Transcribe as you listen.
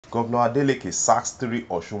Governor Adeleke sacks 3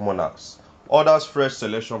 Osun monarchs, orders fresh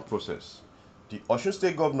selection process. The Osun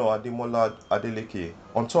State Governor Adeleke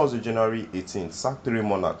on Thursday, January 18, sacked 3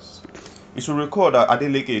 monarchs. You should recall that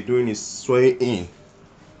Adeleke, during his swearing-in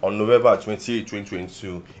on November 28,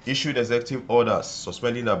 2022, issued executive orders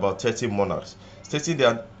suspending about 30 monarchs, stating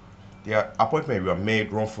that their appointments were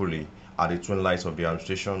made wrongfully at the twin lights of the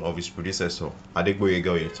administration of his predecessor, Adegboyega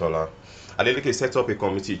Oyetola. Adeleke set up a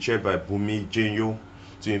committee chaired by Bumi Jenyo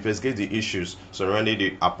to investigate the issues surrounding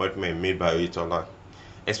the appointment made by Oyetola,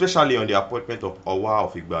 especially on the appointment of Owa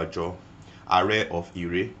of Igbajo, Are of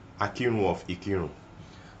Ire, Akirun of Ikirun.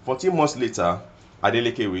 14 months later,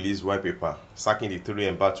 Adeleke released white paper sacking the 3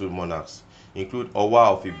 embattled monarchs, include Owa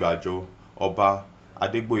of Igbajo, Oba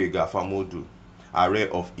Adegboyega Famodu, Are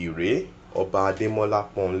of Ire, Oba Ademola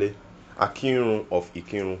Ponle, Akirun of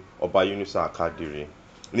Ikirun, Oba Yunusa Akadiri.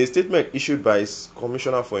 In a statement issued by his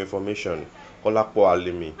Commissioner for Information, Kolapo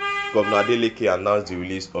Alimi, Governor Adeleke announced the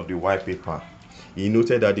release of the white paper. He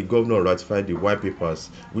noted that the governor ratified the white papers,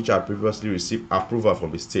 which had previously received approval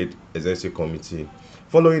from the State Executive Committee,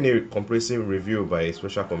 following a comprehensive review by a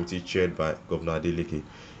special committee chaired by Governor Adeleke.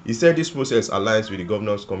 He said this process aligns with the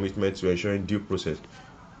governor's commitment to ensuring due process,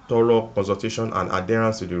 thorough consultation, and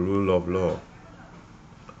adherence to the rule of law.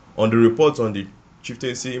 On the report on the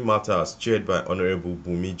chieftaincy matters chaired by Honorable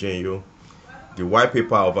Bumi Jenyo, the white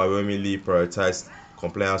paper overwhelmingly prioritized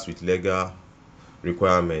compliance with legal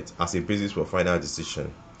requirements as a basis for final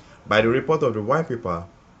decision. By the report of the white paper,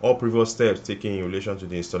 all previous steps taken in relation to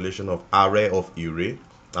the installation of Are of Ire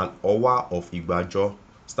and Owa of Igbajo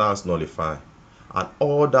stands nullified, and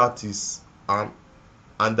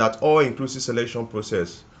that all-inclusive selection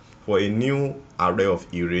process for a new Are of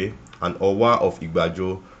Ire and Owa of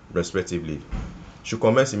Igbajo, respectively, should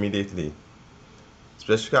commence immediately.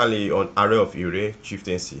 Specifically on Are of Ire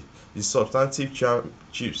chieftaincy, the substantive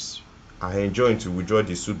chiefs are enjoined to withdraw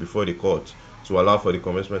the suit before the court to allow for the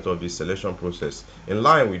commencement of the selection process in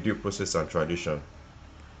line with due process and tradition.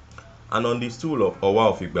 And on the stool of Owa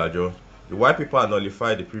of Igbajo, the white paper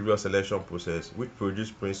nullified the previous selection process, which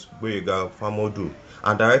produced Prince Boyega Famodu,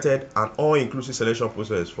 and directed an all-inclusive selection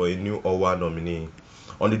process for a new Owa nominee.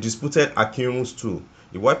 On the disputed Akirun stool,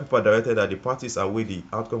 the white paper directed that the parties await the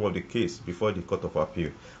outcome of the case before the Court of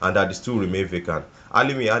Appeal, and that the stool remain vacant.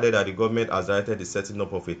 Alimi added that the government has directed the setting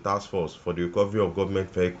up of a task force for the recovery of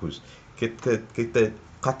government vehicles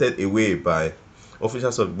carted away by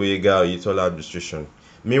officials of Boyega Oyetola administration.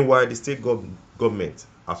 Meanwhile, the state government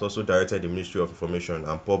has also directed the Ministry of Information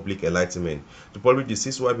and Public Enlightenment to publish the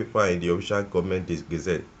 6th white paper in the official government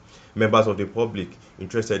gazette. Members of the public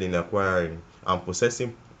interested in acquiring and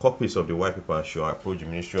possessing copies of the white paper should approach the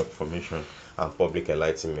Ministry of Information and Public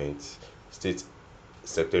Enlightenment, State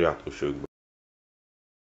Secretariat Oshogbo.